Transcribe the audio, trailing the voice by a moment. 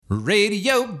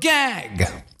Radio Gag,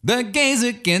 the Gays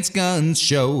Against Guns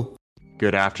show.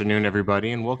 Good afternoon,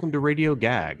 everybody, and welcome to Radio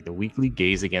Gag, the weekly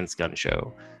Gays Against Gun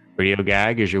show. Radio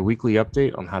Gag is your weekly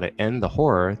update on how to end the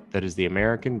horror that is the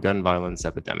American gun violence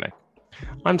epidemic.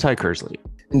 I'm Ty Kersley.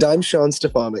 And I'm Sean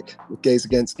Stefanik with Gays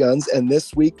Against Guns, and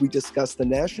this week we discuss the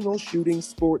National Shooting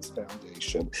Sports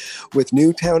Foundation with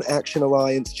Newtown Action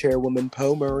Alliance Chairwoman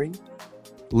Poe Murray.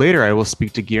 Later, I will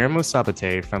speak to Guillermo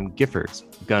Sabate from Giffords,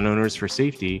 Gun Owners for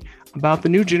Safety, about the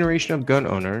new generation of gun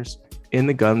owners in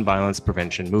the gun violence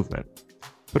prevention movement.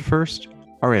 But first,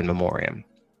 our in memoriam.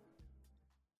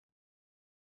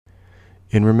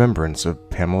 In remembrance of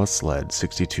Pamela Sled,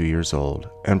 62 years old,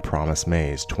 and Promise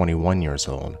Mays, 21 years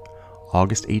old,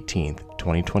 August 18,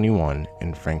 2021,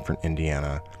 in Frankfort,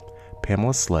 Indiana,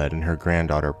 Pamela Sled and her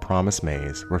granddaughter Promise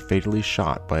Mays were fatally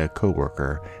shot by a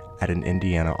co-worker at an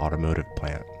Indiana automotive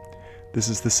plant. This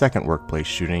is the second workplace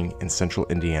shooting in central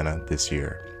Indiana this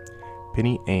year.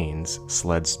 Penny Ains,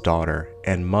 Sled's daughter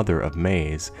and mother of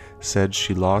Mays, said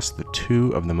she lost the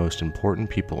two of the most important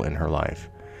people in her life,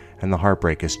 and the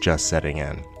heartbreak is just setting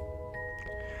in.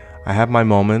 I have my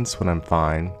moments when I'm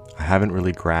fine. I haven't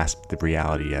really grasped the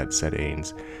reality yet, said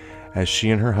Ains, as she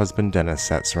and her husband Dennis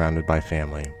sat surrounded by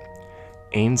family.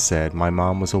 Ains said, "My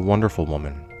mom was a wonderful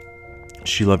woman.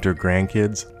 She loved her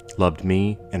grandkids, loved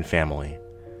me, and family."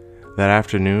 That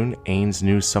afternoon, Ains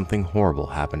knew something horrible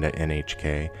happened at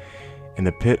NHK. In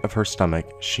the pit of her stomach,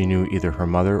 she knew either her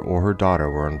mother or her daughter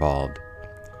were involved.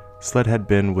 Sled had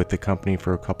been with the company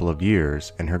for a couple of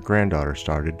years, and her granddaughter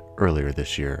started earlier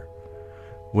this year.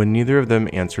 When neither of them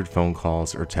answered phone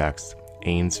calls or texts,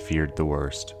 Ains feared the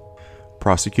worst.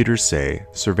 Prosecutors say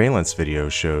surveillance video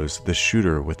shows the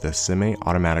shooter with a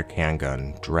semi-automatic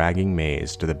handgun dragging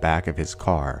Mays to the back of his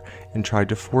car and tried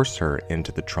to force her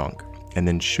into the trunk, and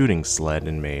then shooting Sled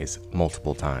and Mays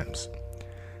multiple times.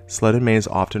 Sled and Mays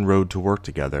often rode to work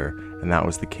together, and that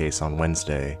was the case on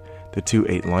Wednesday. The two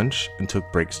ate lunch and took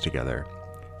breaks together.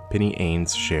 Penny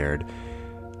Ains shared,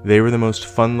 "They were the most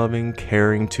fun-loving,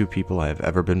 caring two people I have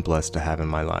ever been blessed to have in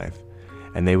my life,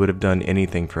 and they would have done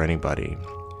anything for anybody.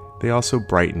 They also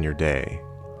brighten your day.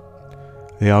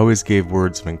 They always gave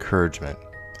words of encouragement.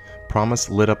 Promise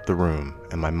lit up the room,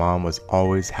 and my mom was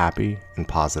always happy and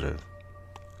positive.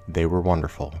 They were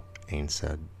wonderful," Ains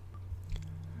said.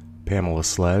 Pamela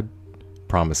Sled,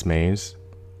 Promise Mays,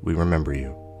 we remember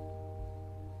you.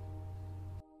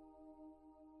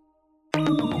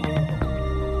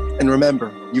 And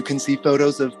remember, you can see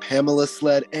photos of Pamela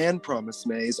Sled and Promise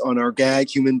Mays on our Gag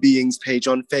Human Beings page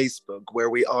on Facebook, where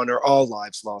we honor all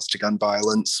lives lost to gun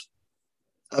violence.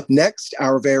 Up next,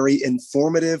 our very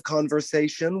informative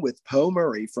conversation with Poe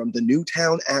Murray from the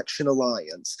Newtown Action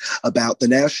Alliance about the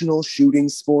National Shooting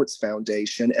Sports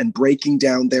Foundation and breaking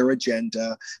down their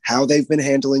agenda, how they've been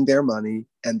handling their money,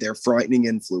 and their frightening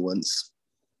influence.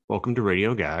 Welcome to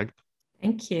Radio Gag.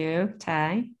 Thank you,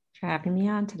 Ty, for having me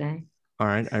on today. All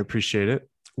right, I appreciate it.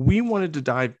 We wanted to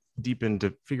dive deep in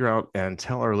to figure out and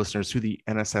tell our listeners who the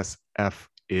NSSF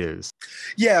is.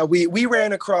 Yeah, we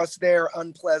ran across their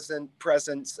unpleasant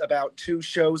presence about 2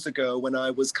 shows ago when I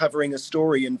was covering a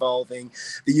story involving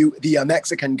the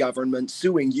Mexican government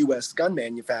suing U.S. gun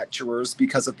manufacturers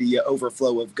because of the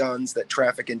overflow of guns that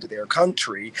traffic into their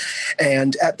country.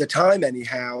 And at the time,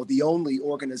 anyhow, the only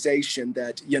organization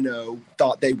that,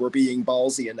 thought they were being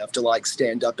ballsy enough to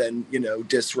stand up and,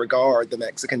 disregard the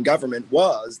Mexican government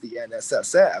was the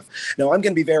NSSF. Now, I'm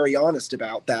going to be very honest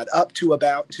about that. Up to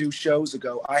about 2 shows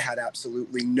ago, I had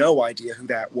absolutely no idea who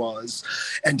that was.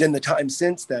 And in the time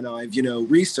since then, I've,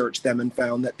 researched them and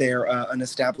found that they're an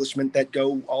establishment that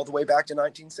go all the way back to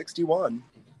 1961.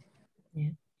 Yeah,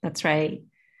 that's right.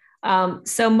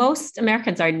 So most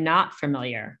Americans are not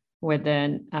familiar with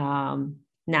the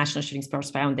National Shooting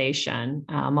Sports Foundation.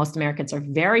 Most Americans are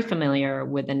very familiar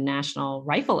with the National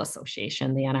Rifle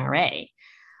Association, the NRA.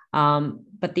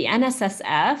 But the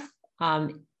NSSF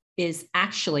is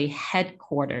actually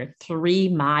headquartered 3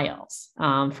 miles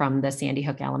from the Sandy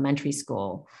Hook Elementary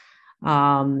School,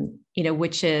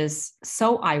 which is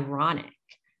so ironic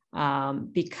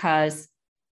because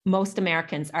most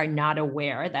Americans are not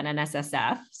aware that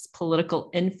NSSF's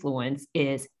political influence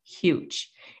is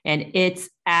huge, and it's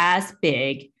as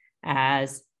big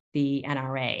as the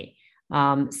NRA.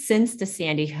 Since the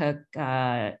Sandy Hook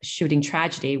shooting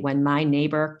tragedy, when my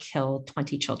neighbor killed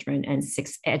 20 children and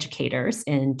 6 educators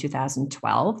in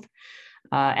 2012,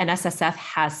 NSSF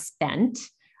has spent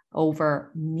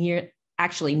nearly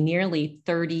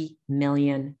 $30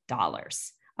 million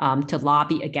to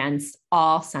lobby against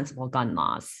all sensible gun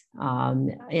laws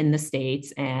in the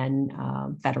states and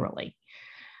federally.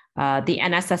 The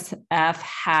NSSF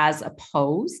has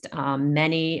opposed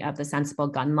many of the sensible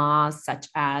gun laws, such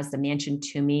as the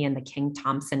Manchin-Toomey and the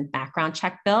King-Thompson background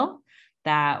check bill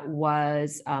that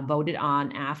was voted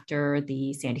on after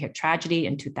the Sandy Hook tragedy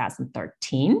in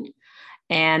 2013.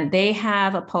 And they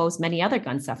have opposed many other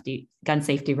gun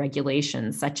safety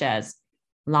regulations, such as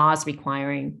laws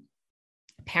requiring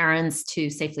parents to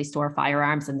safely store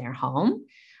firearms in their home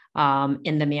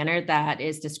in the manner that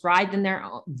is described in their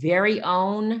very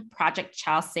own Project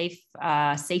Child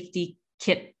Safety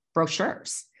Kit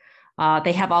brochures.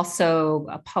 They have also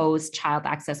opposed child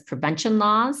access prevention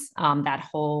laws that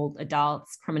hold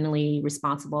adults criminally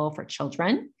responsible for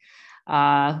children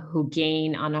who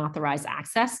gain unauthorized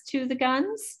access to the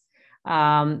guns.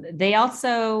 They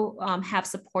also have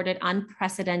supported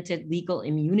unprecedented legal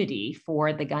immunity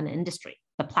for the gun industry,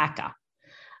 the PLACA,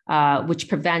 which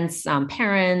prevents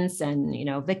parents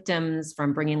and victims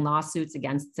from bringing lawsuits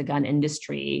against the gun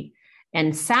industry.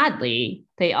 And sadly,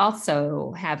 they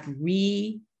also have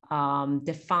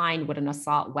defined what an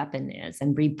assault weapon is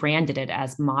and rebranded it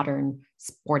as modern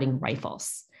sporting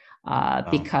rifles.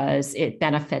 Because it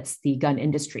benefits the gun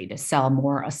industry to sell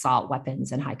more assault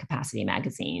weapons and high capacity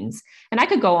magazines. And I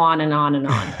could go on and on and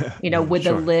on, with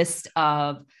a list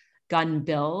of gun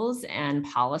bills and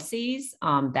policies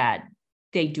that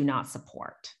they do not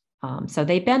support. So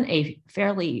they've been a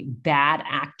fairly bad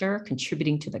actor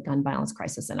contributing to the gun violence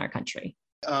crisis in our country.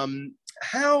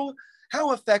 How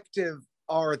effective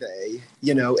are they,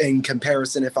 in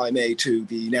comparison, if I may, to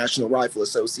the National Rifle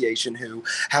Association, who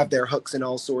have their hooks in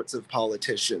all sorts of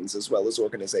politicians as well as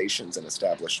organizations and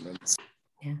establishments?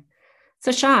 Yeah.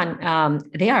 So Sean,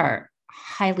 they are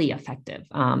highly effective.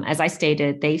 As I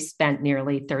stated, they spent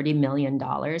nearly $30 million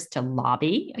to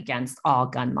lobby against all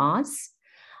gun laws.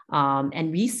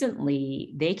 And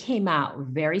recently they came out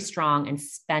very strong and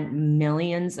spent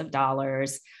millions of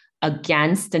dollars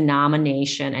against the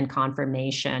nomination and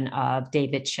confirmation of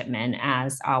David Chipman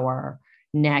as our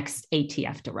next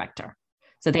ATF director.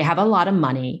 So they have a lot of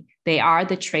money. They are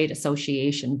the trade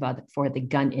association, but for the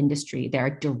gun industry, they're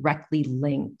directly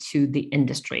linked to the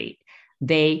industry.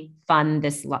 They fund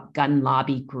this gun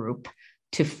lobby group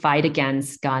to fight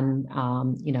against gun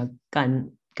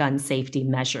safety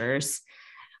measures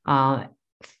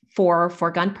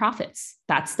for gun profits.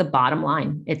 That's the bottom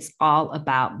line. It's all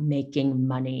about making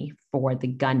money for the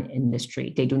gun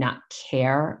industry. They do not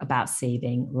care about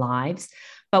saving lives.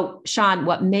 But Sean,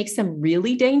 what makes them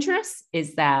really dangerous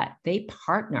is that they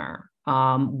partner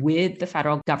with the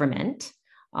federal government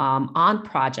on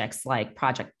projects like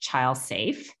Project Child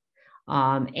Safe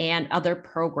and other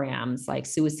programs like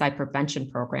suicide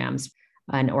prevention programs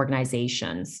and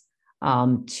organizations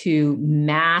to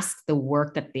mask the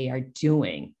work that they are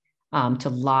doing to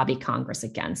lobby Congress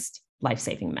against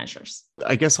life-saving measures.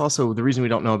 I guess also the reason we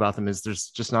don't know about them is there's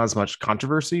just not as much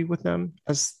controversy with them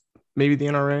as maybe the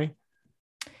NRA.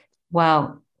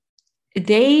 Well,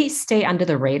 they stay under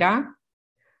the radar.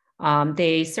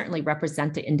 They certainly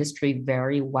represent the industry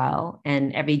very well.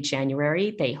 And every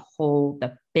January, they hold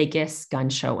the biggest gun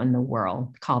show in the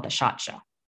world called the SHOT Show.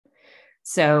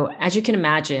 So as you can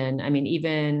imagine, I mean,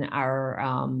 even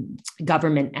our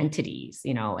government entities,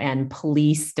 and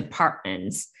police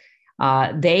departments,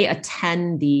 they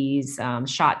attend these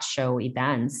SHOT Show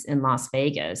events in Las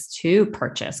Vegas to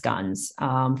purchase guns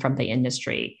from the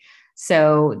industry.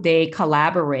 So they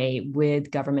collaborate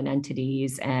with government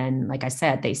entities. And like I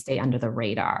said, they stay under the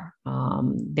radar.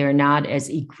 They're not as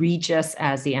egregious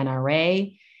as the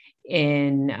NRA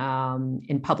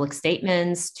in public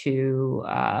statements to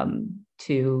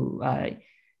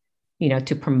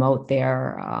promote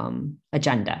their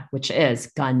agenda, which is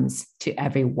guns to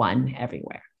everyone,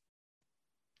 everywhere.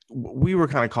 We were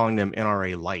kind of calling them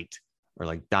NRA light or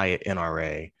like diet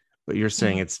NRA, but you're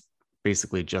saying it's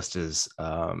basically just as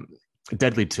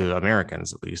deadly to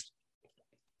Americans, at least.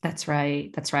 That's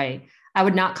right. That's right. I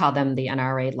would not call them the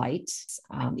NRA light.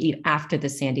 After the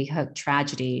Sandy Hook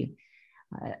tragedy,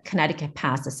 Connecticut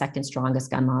passed the second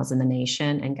strongest gun laws in the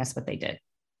nation. And guess what they did?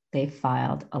 They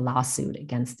filed a lawsuit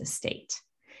against the state.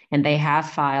 And they have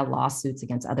filed lawsuits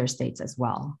against other states as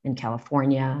well, in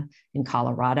California, in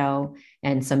Colorado,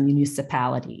 and some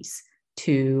municipalities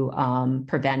to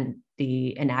prevent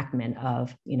the enactment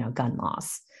of gun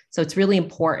laws. So it's really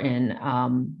important,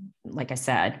 like I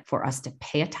said, for us to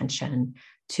pay attention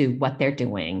to what they're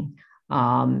doing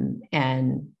and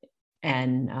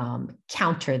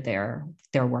counter their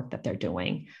work that they're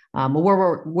doing.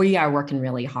 We are working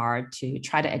really hard to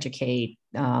try to educate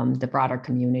the broader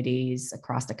communities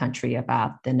across the country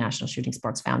about the National Shooting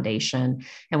Sports Foundation.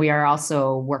 And we are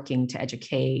also working to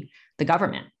educate the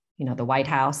government, the White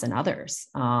House and others,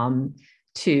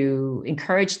 to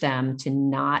encourage them to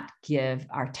not give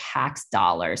our tax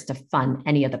dollars to fund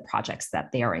any of the projects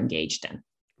that they are engaged in.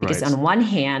 Because on one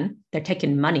hand, they're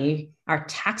taking money, our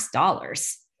tax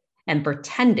dollars, and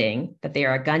pretending that they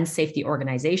are a gun safety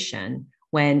organization,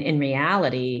 when in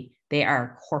reality, they are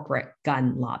a corporate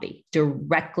gun lobby,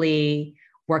 directly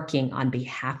working on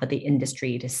behalf of the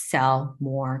industry to sell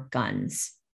more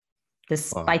guns,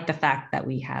 despite the fact that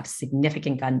we have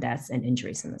significant gun deaths and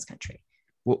injuries in this country.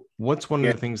 Well, what's one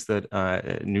of the things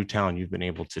that Newtown you've been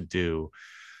able to do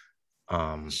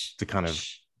to kind of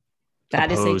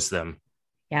oppose them?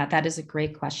 Yeah, that is a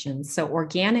great question. So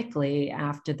organically,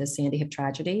 after the Sandy Hook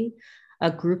tragedy,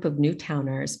 a group of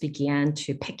Newtowners began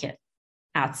to picket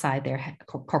outside their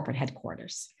corporate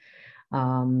headquarters.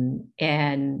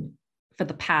 And for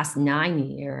the past 9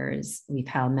 years, we've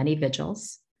held many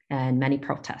vigils and many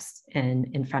protests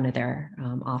in front of their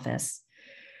office.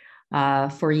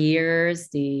 For years,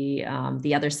 the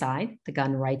other side, the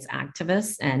gun rights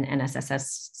activists and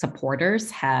NSSS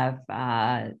supporters have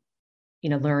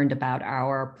learned about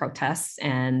our protests,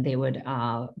 and they would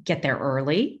get there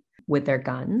early with their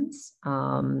guns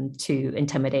to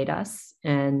intimidate us.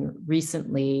 And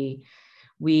recently,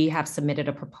 we have submitted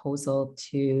a proposal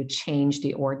to change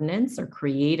the ordinance or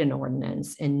create an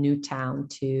ordinance in Newtown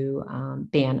to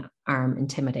ban armed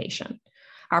intimidation.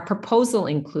 Our proposal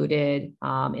included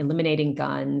eliminating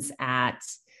guns at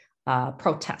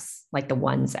protests like the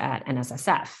ones at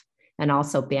NSSF, and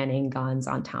also banning guns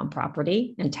on town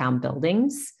property and town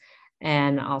buildings,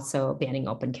 and also banning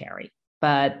open carry.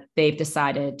 But they've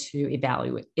decided to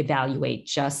evaluate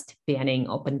just banning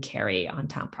open carry on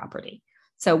town property.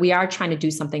 So we are trying to do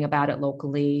something about it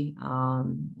locally.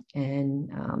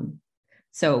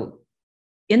 So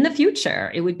in the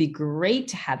future, it would be great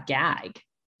to have GAG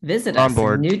visit us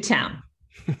in Newtown,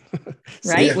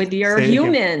 right? With your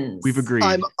humans. We've agreed.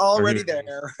 I'm already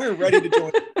there, ready to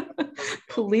join.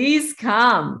 Please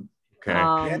come.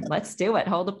 Okay. Let's do it.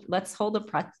 Let's hold a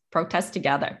protest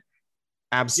together.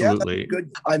 Absolutely. Yeah, good.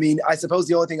 I mean, I suppose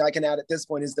the only thing I can add at this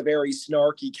point is the very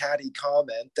snarky, catty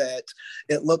comment that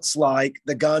it looks like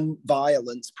the gun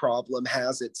violence problem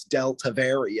has its Delta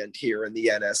variant here in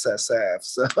the NSSF.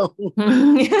 So,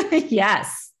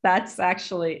 yes, that's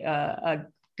actually a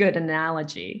good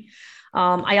analogy.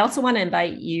 I also want to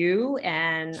invite you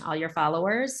and all your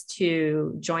followers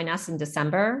to join us in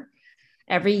December.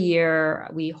 Every year,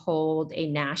 we hold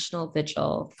a national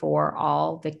vigil for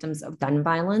all victims of gun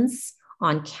violence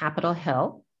on Capitol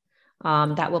Hill.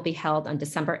 That will be held on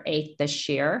December 8th this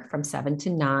year from 7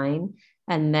 to 9.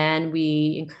 And then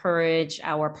we encourage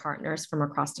our partners from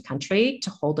across the country to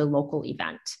hold a local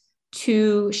event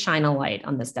to shine a light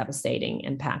on this devastating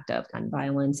impact of gun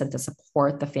violence and to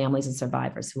support the families and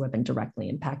survivors who have been directly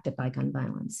impacted by gun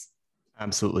violence.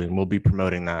 Absolutely. And we'll be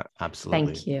promoting that. Absolutely.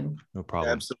 Thank you. No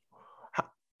problem. Absolutely.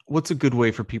 What's a good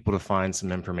way for people to find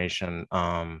some information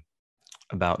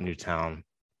about Newtown?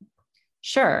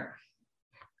 Sure.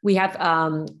 We have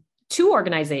two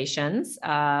organizations.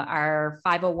 Our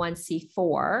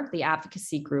 501c4, the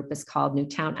advocacy group, is called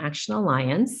Newtown Action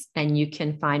Alliance, and you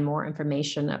can find more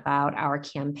information about our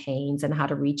campaigns and how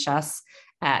to reach us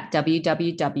at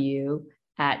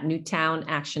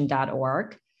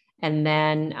www.newtownaction.org. And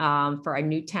then for our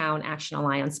Newtown Action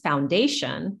Alliance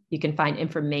Foundation, you can find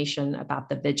information about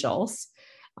the vigils,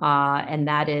 and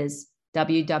that is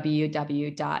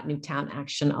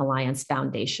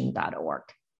www.newtownactionalliancefoundation.org.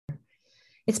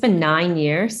 It's been 9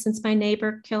 years since my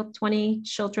neighbor killed 20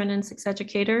 children and 6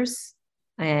 educators.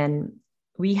 And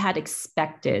we had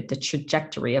expected the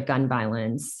trajectory of gun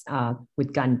violence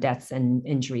with gun deaths and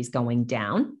injuries going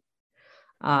down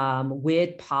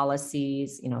with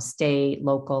policies, state,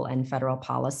 local, and federal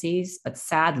policies. But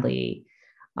sadly,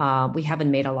 we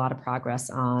haven't made a lot of progress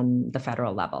on the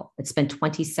federal level. It's been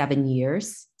 27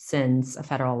 years since a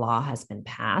federal law has been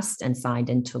passed and signed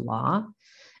into law,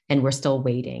 and we're still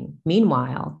waiting.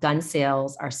 Meanwhile, gun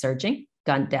sales are surging,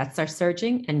 gun deaths are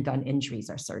surging, and gun injuries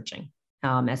are surging,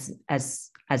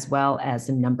 as well as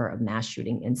the number of mass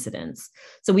shooting incidents.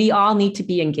 So we all need to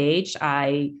be engaged.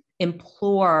 I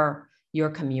implore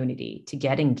your community to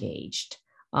get engaged.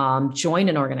 Join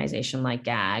an organization like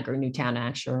GAG or Newtown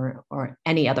Action or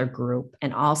any other group.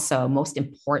 And also, most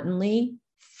importantly,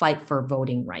 fight for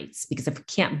voting rights. Because if we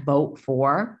can't vote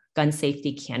for gun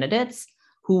safety candidates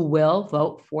who will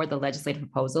vote for the legislative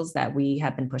proposals that we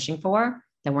have been pushing for,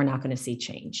 then we're not going to see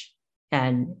change.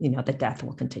 And, the death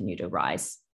will continue to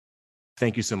rise.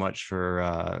 Thank you so much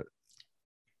for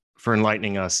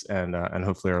enlightening us. And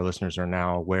hopefully our listeners are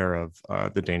now aware of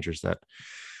the dangers that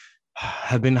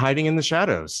have been hiding in the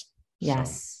shadows.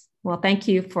 Yes. Well, thank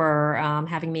you for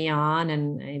having me on,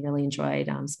 and I really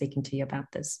enjoyed speaking to you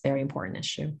about this very important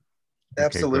issue.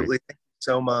 Absolutely. Thank you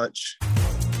so much.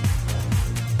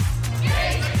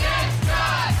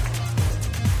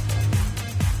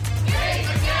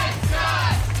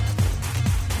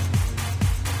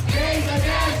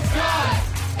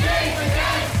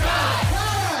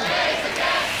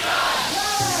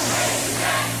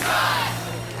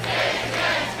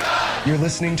 You're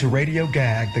listening to Radio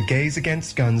Gag, the Gays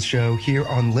Against Guns show, here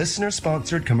on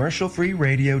listener-sponsored commercial-free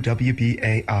radio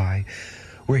WBAI.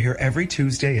 We're here every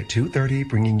Tuesday at 2:30,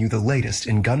 bringing you the latest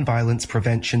in gun violence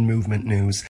prevention movement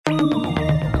news.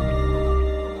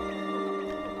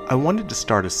 I wanted to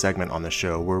start a segment on the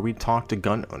show where we talk to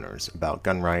gun owners about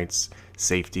gun rights,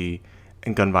 safety,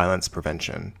 and gun violence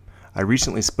prevention. I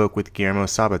recently spoke with Guillermo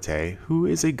Sabate, who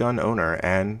is a gun owner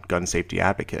and gun safety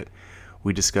advocate.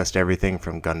 We discussed everything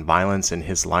from gun violence in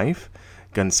his life,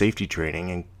 gun safety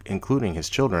training, including his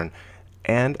children,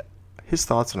 and his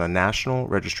thoughts on a national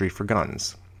registry for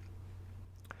guns.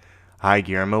 Hi,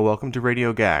 Guillermo. Welcome to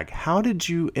Radio Gag. How did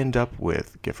you end up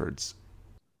with Giffords?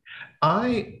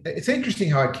 It's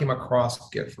interesting how I came across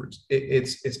Giffords.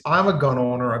 I'm a gun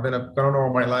owner. I've been a gun owner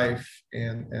all my life,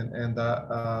 and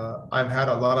I've had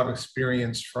a lot of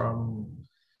experience from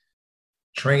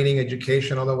training,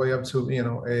 education, all the way up to,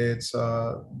 it's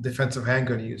defensive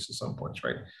handgun use at some points,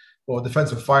 right? Well,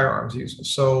 defensive firearms use.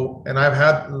 So, and I've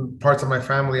had parts of my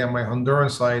family on my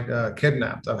Honduran side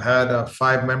kidnapped. I've had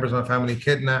 5 members of my family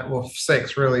kidnapped, well,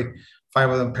 6 really,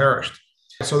 5 of them perished.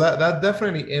 So that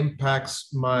definitely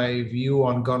impacts my view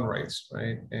on gun rights,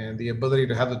 right? And the ability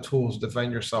to have the tools to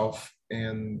defend yourself,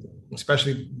 and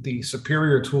especially the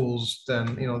superior tools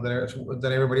than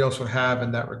than everybody else would have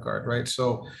in that regard, right?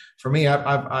 So for me,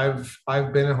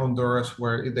 I've been in Honduras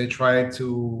where they tried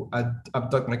to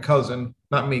abduct my cousin,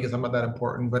 not me because I'm not that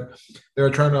important, but they were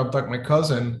trying to abduct my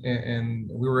cousin, and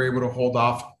we were able to hold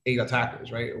off 8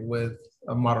 attackers, right, with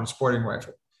a modern sporting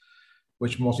rifle,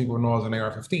 which most people know as an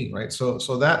AR-15, right? So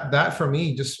that for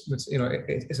me, just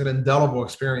it's an indelible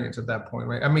experience at that point,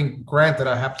 right? I mean, granted,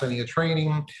 I have plenty of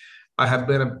training. I have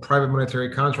been a private military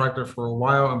contractor for a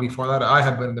while, and before that, I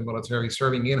have been in the military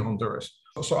serving in Honduras.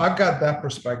 So I've got that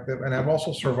perspective, and I've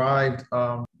also survived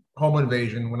home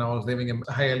invasion when I was living in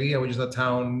Hialeah, which is a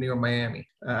town near Miami.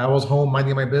 I was home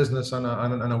minding my business on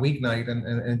a weeknight,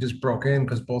 and just broke in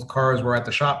because both cars were at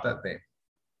the shop that day.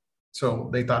 So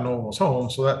they thought no one was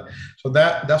home. So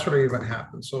that's what even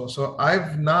happened. So I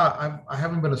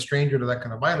haven't been a stranger to that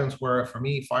kind of violence, where for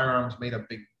me, firearms made a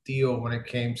big deal when it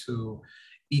came to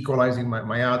equalizing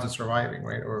my odds of surviving,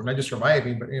 right? Or not just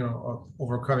surviving, but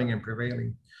overcoming and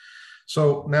prevailing.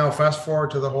 So now fast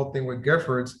forward to the whole thing with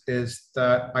Giffords, is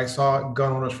that I saw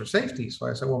gun owners for safety. So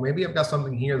I said, well, maybe I've got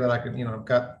something here that I can, I've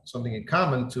got something in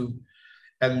common to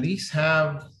at least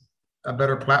have a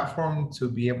better platform to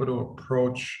be able to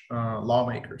approach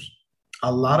lawmakers.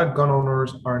 A lot of gun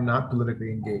owners are not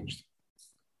politically engaged.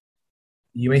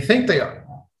 You may think they are,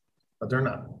 but they're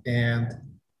not. And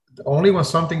only when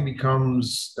something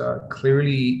becomes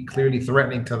clearly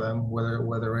threatening to them,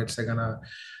 whether it's they're gonna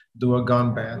do a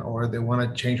gun ban, or they want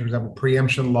to change, for example,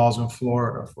 preemption laws in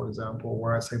Florida, for example,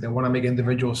 where I say they want to make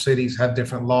individual cities have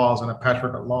different laws and a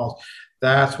patchwork of laws,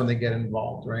 that's when they get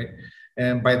involved, right?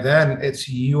 And by then,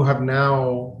 you have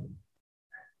now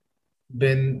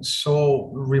been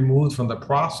so removed from the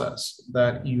process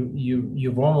that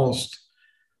you've almost,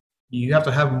 you have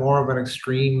to have more of an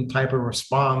extreme type of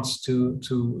response to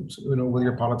with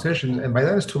your politicians, and by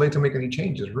then it's too late to make any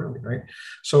changes, really, right?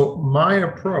 So my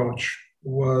approach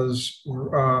was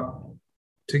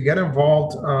to get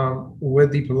involved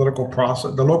with the political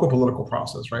process, the local political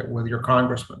process, right, with your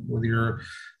congressman, with your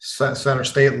center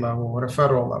state level, at a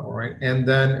federal level, right, and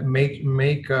then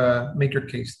make your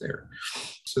case there.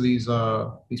 So these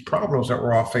problems that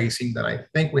we're all facing, that I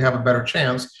think we have a better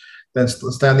chance than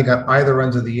standing at either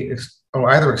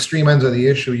extreme ends of the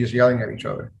issue, just yelling at each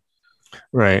other.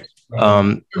 Right.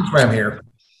 I'm here.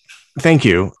 Thank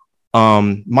you.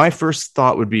 My first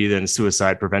thought would be then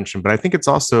suicide prevention, but I think it's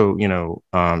also,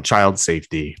 child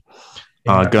safety,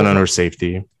 gun owner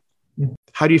safety.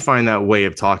 How do you find that way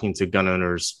of talking to gun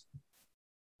owners?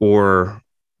 Or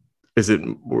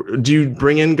do you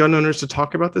bring in gun owners to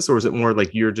talk about this? Or is it more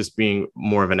like you're just being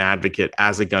more of an advocate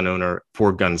as a gun owner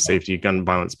for gun safety, gun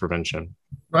violence prevention?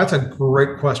 That's a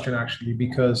great question, actually,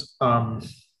 because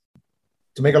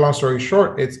to make a long story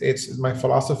short, it's my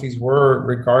philosophies were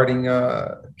regarding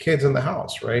kids in the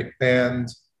house, right? And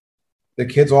the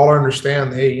kids all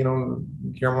understand, hey,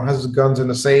 Guillermo has his guns in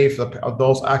the safe. The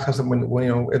adults access them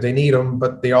when if they need them,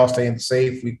 but they all stay in the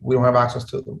safe. We don't have access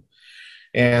to them.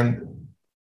 And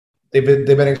they've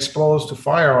been exposed to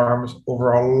firearms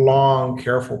over a long,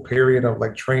 careful period of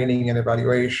like training and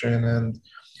evaluation, and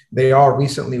they all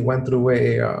recently went through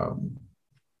a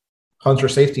hunter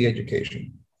safety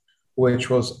education, which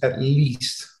was at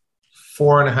least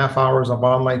 4.5 hours of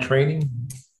online training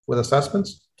with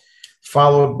assessments,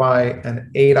 followed by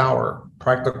an 8-hour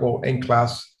practical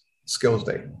in-class skills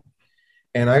day.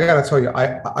 And I gotta tell you,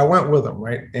 I went with them,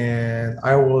 right? And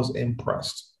I was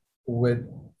impressed with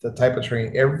the type of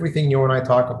training, everything you and I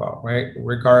talk about, right?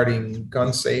 Regarding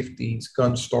gun safety,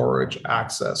 gun storage,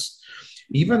 access,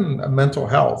 even mental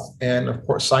health, and of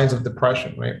course, signs of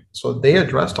depression, right? So they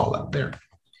addressed all that there.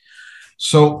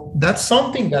 So that's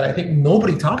something that I think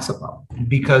nobody talks about,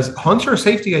 because hunter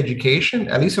safety education,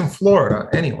 at least in Florida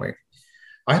anyway,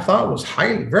 I thought was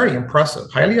very impressive,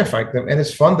 highly effective, and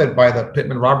it's funded by the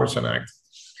Pittman-Robertson Act,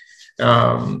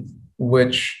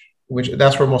 which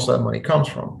that's where most of that money comes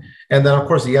from. And then, of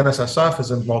course, the NSSF is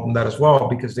involved in that as well,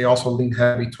 because they also lean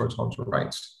heavy towards hunter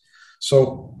rights.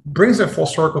 So brings it full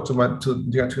circle to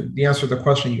the answer to the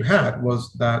question you had,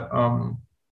 was that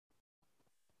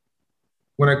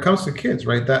when it comes to kids,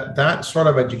 right, that sort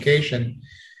of education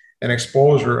and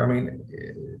exposure, I mean,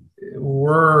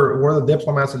 we're the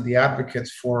diplomats and the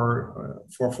advocates for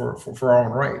our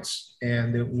own rights,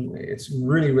 and it's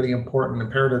really, really important,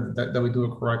 imperative that we do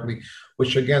it correctly.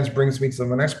 Which again brings me to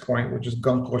the next point, which is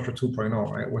gun culture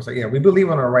 2.0, right? Where it's like, yeah, we believe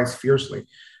in our rights fiercely,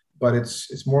 but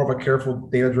it's more of a careful,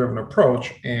 data-driven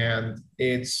approach, and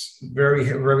it's very,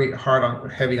 very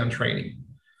heavy on training.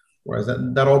 Whereas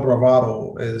that old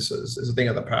bravado is a thing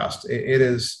of the past. It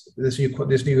is this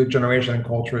new generation and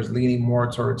culture is leaning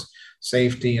more towards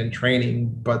safety and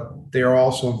training, but they're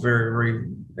also very, very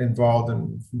involved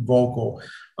and vocal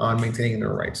on maintaining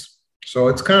their rights. So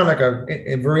it's kind of like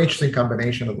a very interesting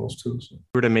combination of those two. So. If you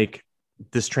were to make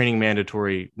this training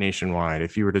mandatory nationwide,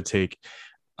 if you were to take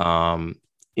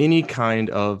any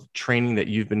kind of training that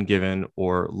you've been given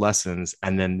or lessons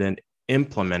and then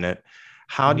implement it,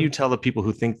 how do you tell the people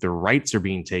who think their rights are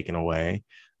being taken away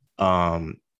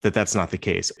that that's not the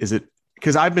case? Is it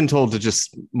because I've been told to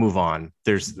just move on?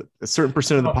 There's a certain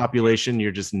percent of the population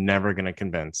you're just never going to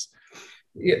convince.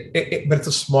 Yeah, but it's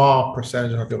a small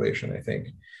percentage of the population, I think.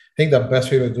 I think the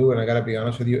best way to do it, and I got to be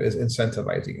honest with you, is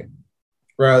incentivizing it.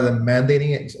 Rather than mandating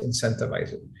it,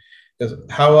 incentivize it. Because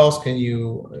how else can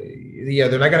you,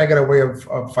 they're not going to get away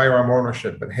of firearm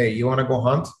ownership, but hey, you want to go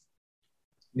hunt?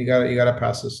 You gotta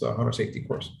pass this hunter safety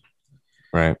course,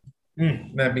 right?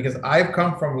 Man, because I've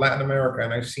come from Latin America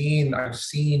and I've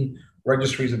seen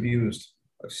registries abused.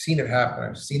 I've seen it happen.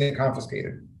 I've seen it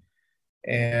confiscated,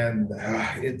 and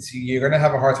you're gonna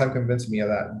have a hard time convincing me of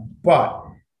that. But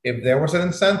if there was an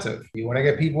incentive, you want to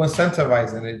get people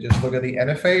incentivized, and just look at the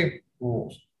NFA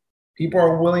rules. People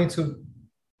are willing to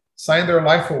sign their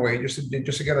life away just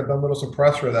to get a dumb little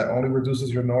suppressor that only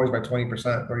reduces your noise by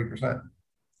 20%, 30%.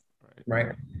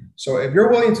 Right. So if you're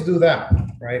willing to do that,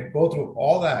 right, go through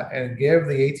all that and give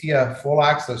the ATF full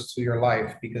access to your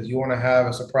life because you want to have a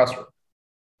suppressor,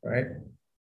 right?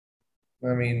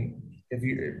 I mean, if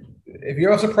you're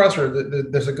a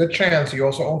suppressor, there's a good chance you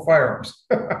also own firearms.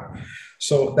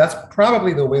 So that's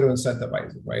probably the way to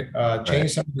incentivize it, right?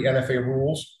 Change some of the NFA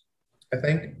rules, I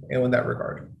think, in that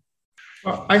regard.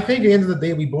 I think at the end of the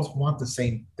day, we both want the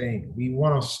same thing. We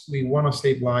want to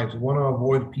save lives. We want to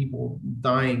avoid people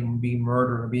dying, being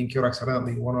murdered, or being killed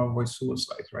accidentally. We want to avoid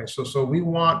suicides, right? So we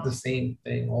want the same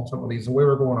thing ultimately. It's the way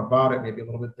we're going about it, maybe a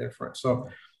little bit different. So,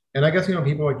 and I guess,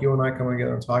 people like you and I coming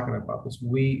together and talking about this,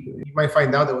 you might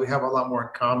find out that we have a lot more in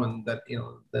common that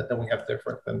we have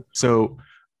different than. So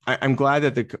I'm glad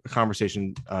that the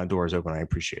conversation door is open. I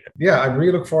appreciate it. Yeah, I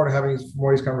really look forward to having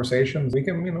more of these conversations. We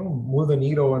can, move the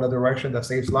needle in a direction that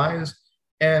saves lives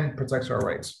and protects our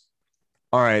rights.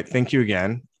 All right. Thank you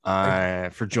again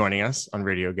for joining us on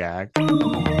Radio Gag.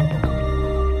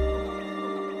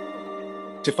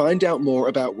 To find out more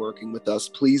about working with us,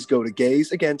 please go to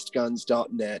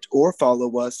gaysagainstguns.net or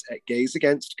follow us at Gays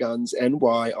Against Guns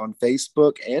NY on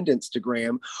Facebook and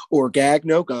Instagram, or Gag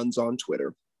No Guns on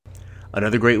Twitter.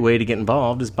 Another great way to get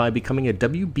involved is by becoming a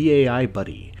WBAI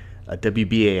buddy. A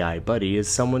WBAI buddy is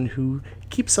someone who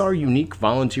keeps our unique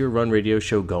volunteer-run radio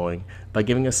show going by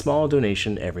giving a small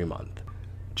donation every month.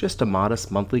 Just a modest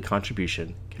monthly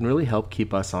contribution can really help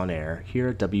keep us on air here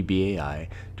at WBAI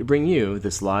to bring you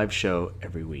this live show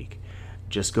every week.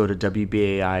 Just go to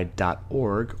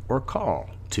WBAI.org or call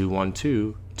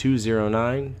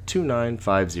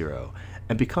 212-209-2950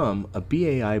 and become a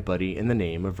BAI buddy in the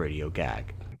name of Radio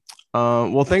Gag.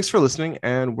 Well, thanks for listening,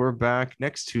 and we're back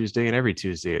next Tuesday and every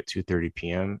Tuesday at 2:30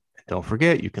 p.m. Don't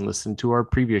forget, you can listen to our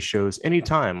previous shows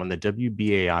anytime on the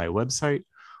WBAI website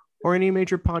or any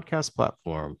major podcast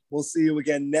platform. We'll see you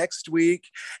again next week.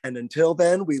 And until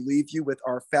then, we leave you with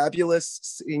our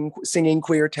fabulous singing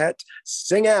quartet.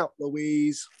 Sing out,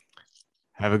 Louise.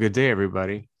 Have a good day,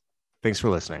 everybody. Thanks for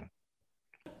listening.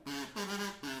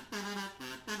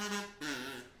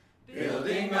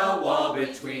 Building a wall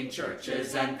between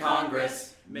churches and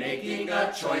Congress, making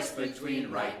a choice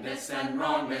between rightness and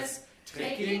wrongness,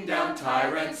 taking down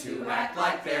tyrants who act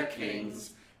like they're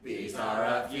kings. These are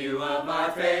a few of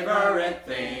our favorite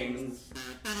things.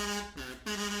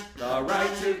 The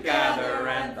right to gather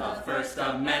and the First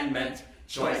Amendment,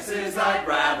 choices I'd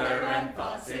rather and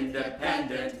thoughts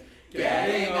independent,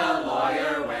 getting a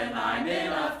lawyer when I'm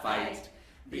in a fight.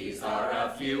 These are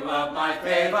a few of my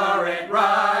favorite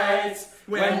rights.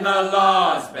 When the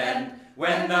laws bend,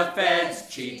 when the feds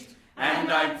cheat,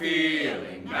 and I'm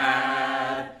feeling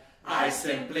mad, I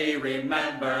simply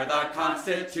remember the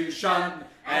Constitution,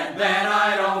 and then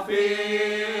I don't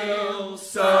feel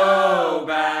so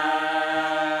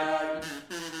bad.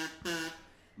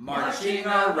 Marching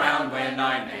around when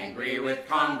I'm angry with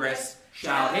Congress,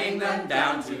 shouting them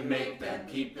down to make them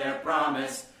keep their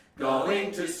promise,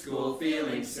 going to school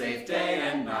feeling safe day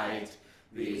and night.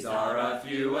 These are a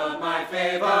few of my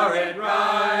favorite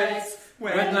rights.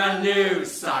 When the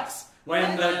news sucks,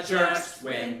 when the jerks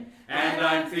win, and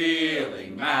I'm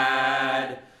feeling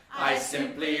mad, I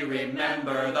simply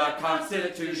remember the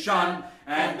Constitution,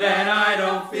 and then I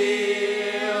don't feel